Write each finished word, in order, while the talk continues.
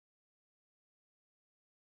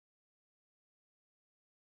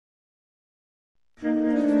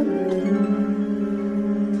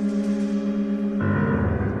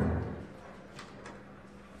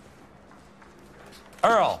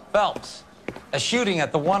Earl Phelps, a shooting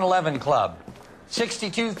at the 111 Club,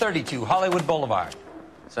 6232 Hollywood Boulevard.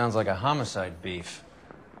 Sounds like a homicide beef.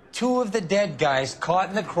 2 of the dead guys caught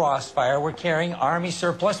in the crossfire were carrying Army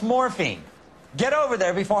surplus morphine. Get over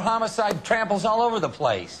there before homicide tramples all over the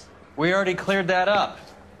place. We already cleared that up.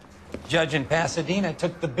 Judge in Pasadena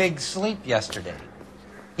took the big sleep yesterday.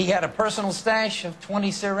 He had a personal stash of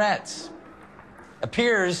 20 cigarettes.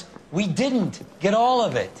 Appears we didn't get all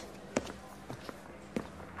of it.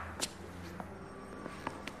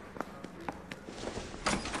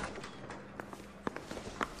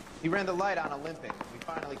 He ran the light on Olympic. We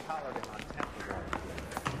finally collared him on temporary.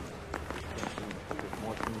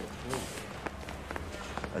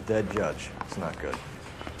 A dead judge. It's not good.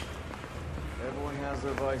 Everyone has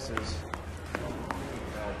their vices.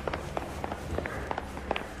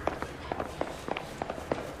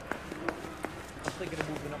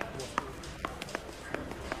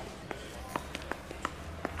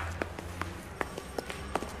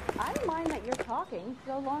 I don't mind that you're talking,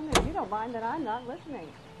 so long as you don't mind that I'm not listening.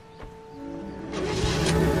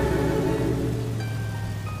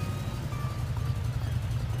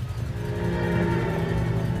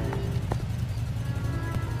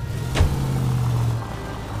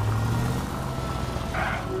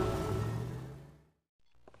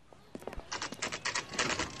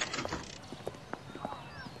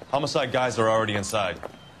 Homicide guys are already inside.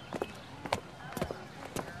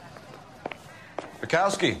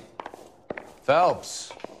 Bukowski.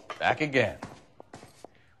 Phelps, back again.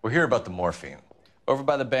 We're here about the morphine. Over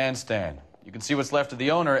by the bandstand. You can see what's left of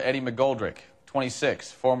the owner, Eddie McGoldrick,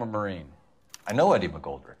 26, former Marine. I know Eddie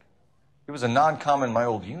McGoldrick. He was a non-com in my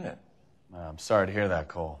old unit. I'm sorry to hear that,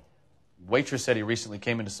 Cole. Waitress said he recently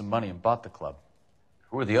came into some money and bought the club.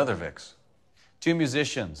 Who are the other Vics? 2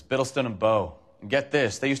 musicians, Biddleston and Bowe. And get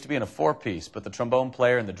this, they used to be in a 4-piece, but the trombone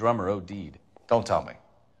player and the drummer OD'd. Don't tell me.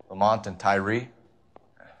 Lamont and Tyree?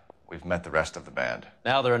 We've met the rest of the band.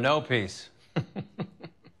 Now they're a no-piece. Do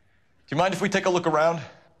you mind if we take a look around?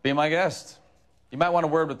 Be my guest. You might want a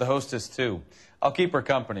word with the hostess, too. I'll keep her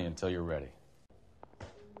company until you're ready.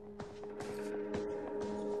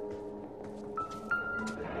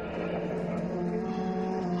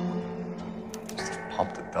 Just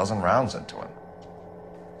pumped a dozen rounds into him.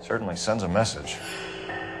 Certainly sends a message.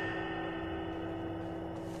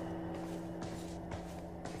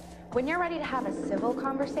 When you're ready to have a civil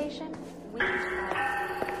conversation, we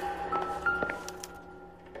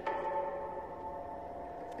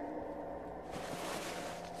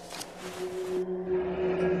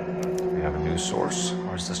We have a news source,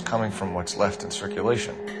 or is this coming from what's left in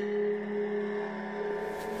circulation?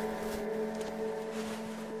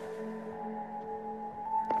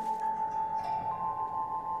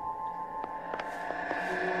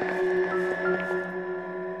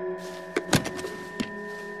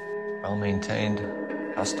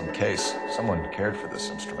 Well-maintained, custom case. Someone cared for this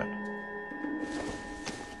instrument.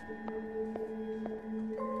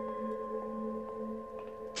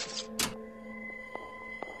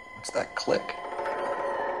 What's that click?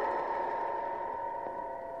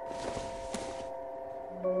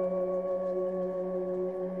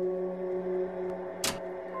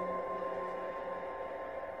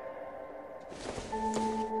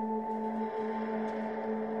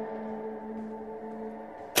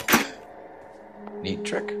 Neat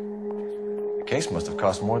trick. The case must have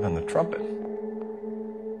cost more than the trumpet.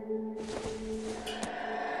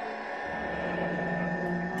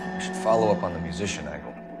 We should follow up on the musician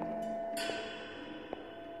angle.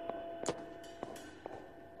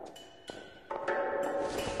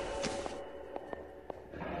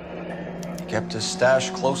 He kept his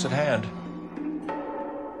stash close at hand.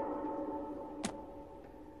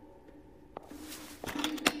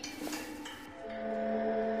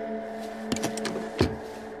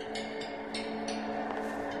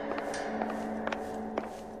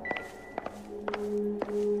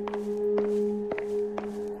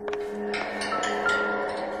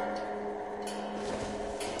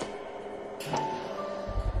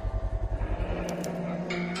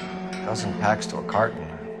 Dozen packs to a carton,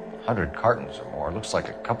 100 cartons or more. Looks like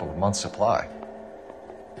a couple of months' supply.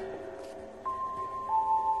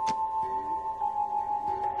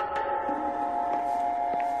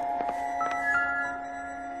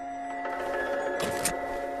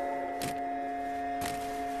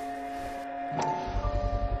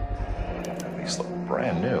 These look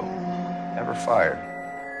brand new. Never fired.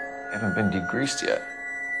 Haven't been degreased yet.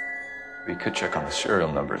 We could check on the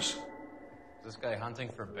serial numbers. Is this guy hunting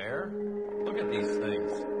for bear? Look at these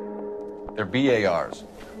things. They're BARs.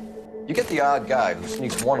 You get the odd guy who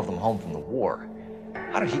sneaks one of them home from the war.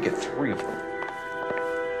 How did he get 3 of them?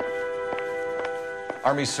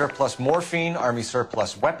 Army surplus morphine, Army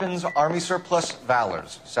surplus weapons, Army surplus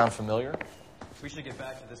valors. Sound familiar? We should get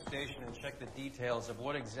back to the station and check the details of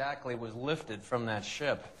what exactly was lifted from that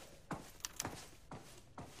ship.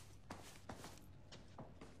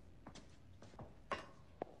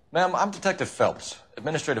 Ma'am, I'm Detective Phelps,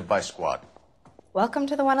 Administrative Vice Squad. Welcome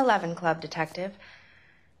to the 111 Club, Detective.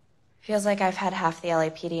 Feels like I've had half the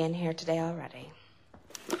LAPD in here today already.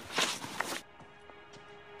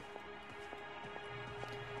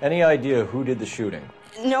 Any idea who did the shooting?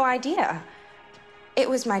 No idea. It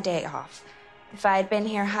was my day off. If I had been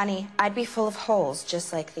here, honey, I'd be full of holes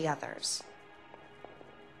just like the others.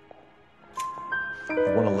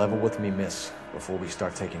 You want to level with me, miss, before we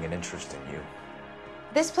start taking an interest in you.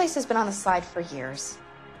 This place has been on the slide for years.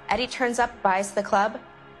 Eddie turns up, buys the club,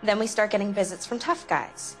 then we start getting visits from tough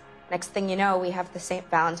guys. Next thing you know, we have the St.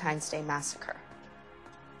 Valentine's Day massacre.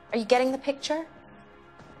 Are you getting the picture?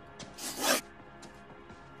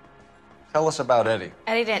 Tell us about Eddie.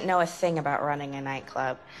 Eddie didn't know a thing about running a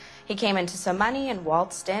nightclub. He came into some money and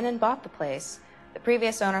waltzed in and bought the place. The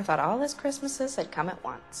previous owner thought all his Christmases had come at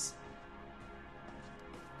once.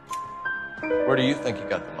 Where do you think he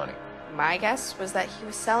got the money? My guess was that he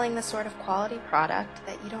was selling the sort of quality product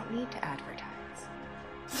that you don't need to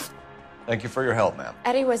advertise. Thank you for your help, ma'am.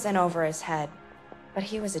 Eddie was in over his head, but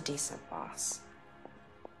he was a decent boss.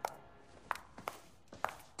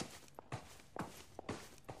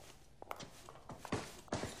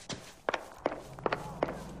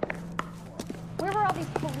 Where were all these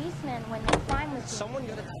policemen when the crime was... Someone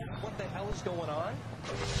gonna... What the hell is going on?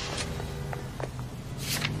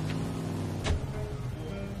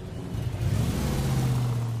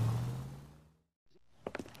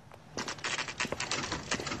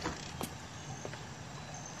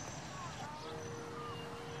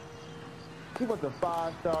 He was a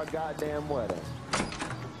 5-star goddamn wedding.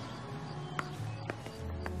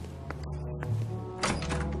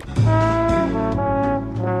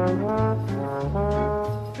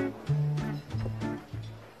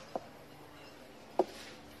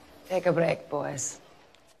 Take a break, boys.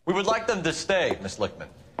 We would like them to stay, Miss Lichtman.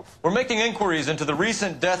 We're making inquiries into the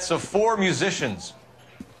recent deaths of 4 musicians.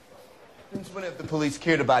 Since when have the police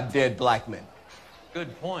cared about dead black men?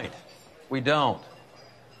 Good point. We don't.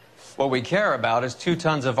 What we care about is 2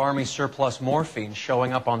 tons of Army surplus morphine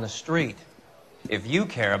showing up on the street. If you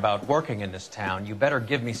care about working in this town, you better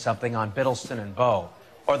give me something on Biddleston and Bow,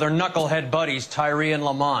 or their knucklehead buddies Tyree and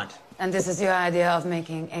Lamont. And this is your idea of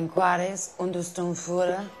making inquiries,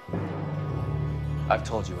 Untersturmführer? I've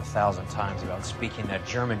told you 1,000 times about speaking that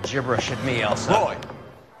German gibberish at me, Elsa. Roy,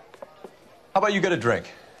 how about you get a drink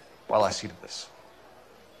while I see to this?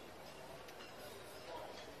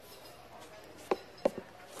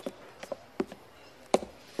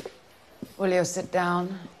 Will you sit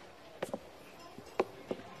down?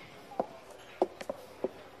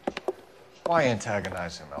 Why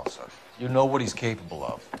antagonize him, Elsa? You know what he's capable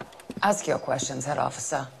of. Ask your questions, head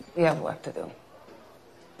officer. We have work to do.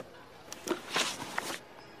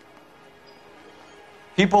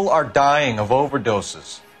 People are dying of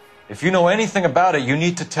overdoses. If you know anything about it, you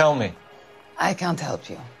need to tell me. I can't help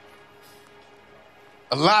you.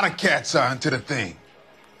 A lot of cats are into the thing.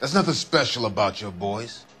 There's nothing special about your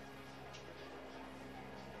boys.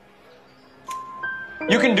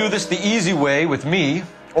 You can do this the easy way with me,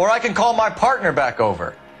 or I can call my partner back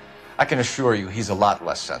over. I can assure you he's a lot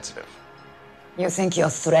less sensitive. You think your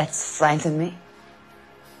threats frighten me?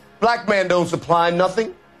 Black man don't supply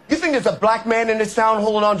nothing. You think there's a black man in this town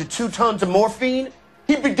holding on to 2 tons of morphine?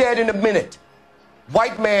 He'd be dead in a minute.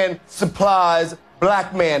 White man supplies,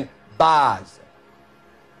 black man buys.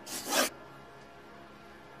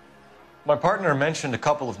 My partner mentioned a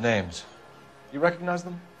couple of names. You recognize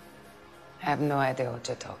them? I have no idea what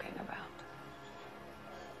you're talking about.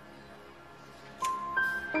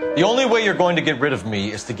 The only way you're going to get rid of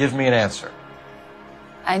me is to give me an answer.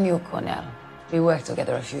 I knew Cornell. We worked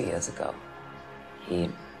together a few years ago. He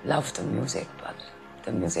loved the music, but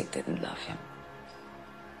the music didn't love him.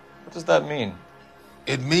 What does that mean?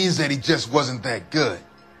 It means that he just wasn't that good.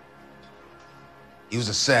 He was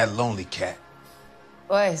a sad, lonely cat.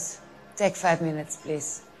 Boys, take 5 minutes,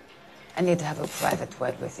 please. I need to have a private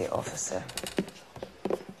word with the officer.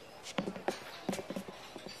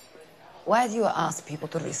 Why do you ask people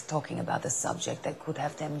to risk talking about a subject that could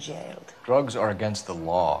have them jailed? Drugs are against the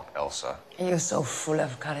law, Elsa. You're so full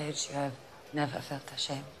of courage, you have never felt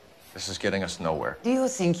ashamed. This is getting us nowhere. Do you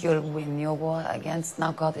think you'll win your war against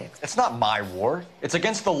narcotics? It's not my war. It's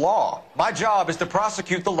against the law. My job is to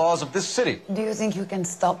prosecute the laws of this city. Do you think you can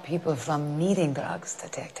stop people from needing drugs,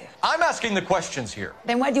 detective? I'm asking the questions here.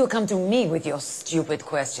 Then why do you come to me with your stupid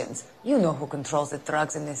questions? You know who controls the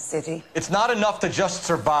drugs in this city. It's not enough to just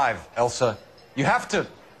survive, Elsa. You have to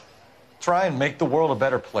try and make the world a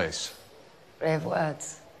better place. Brave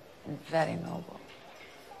words, and very noble.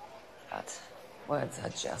 But words are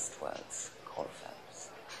just words, Corvus.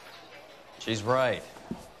 She's right.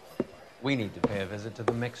 We need to pay a visit to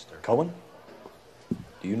the Mixter. Cohen?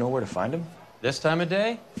 Do you know where to find him? This time of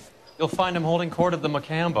day, you'll find him holding court at the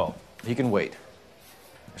Macambo. He can wait.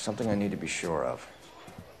 There's something I need to be sure of.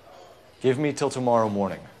 Give me till tomorrow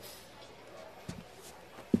morning.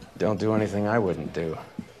 Don't do anything I wouldn't do,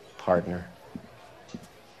 partner.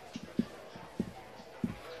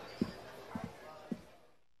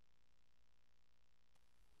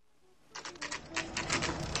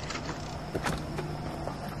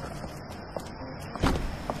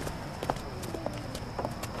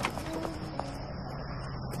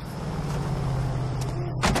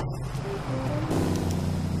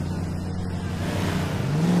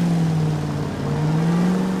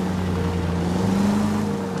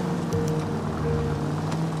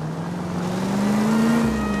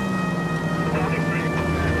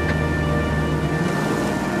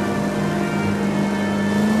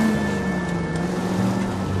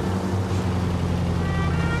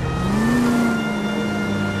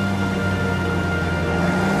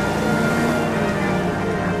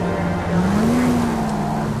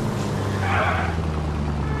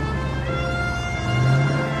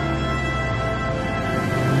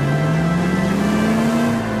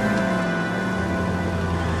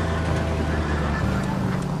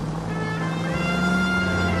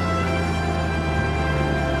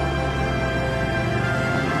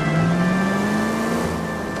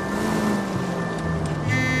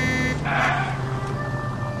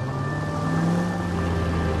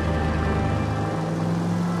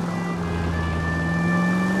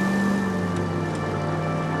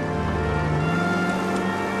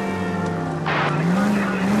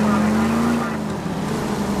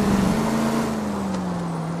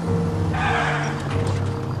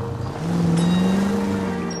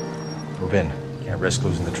 Move in. Can't risk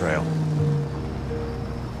losing the trail.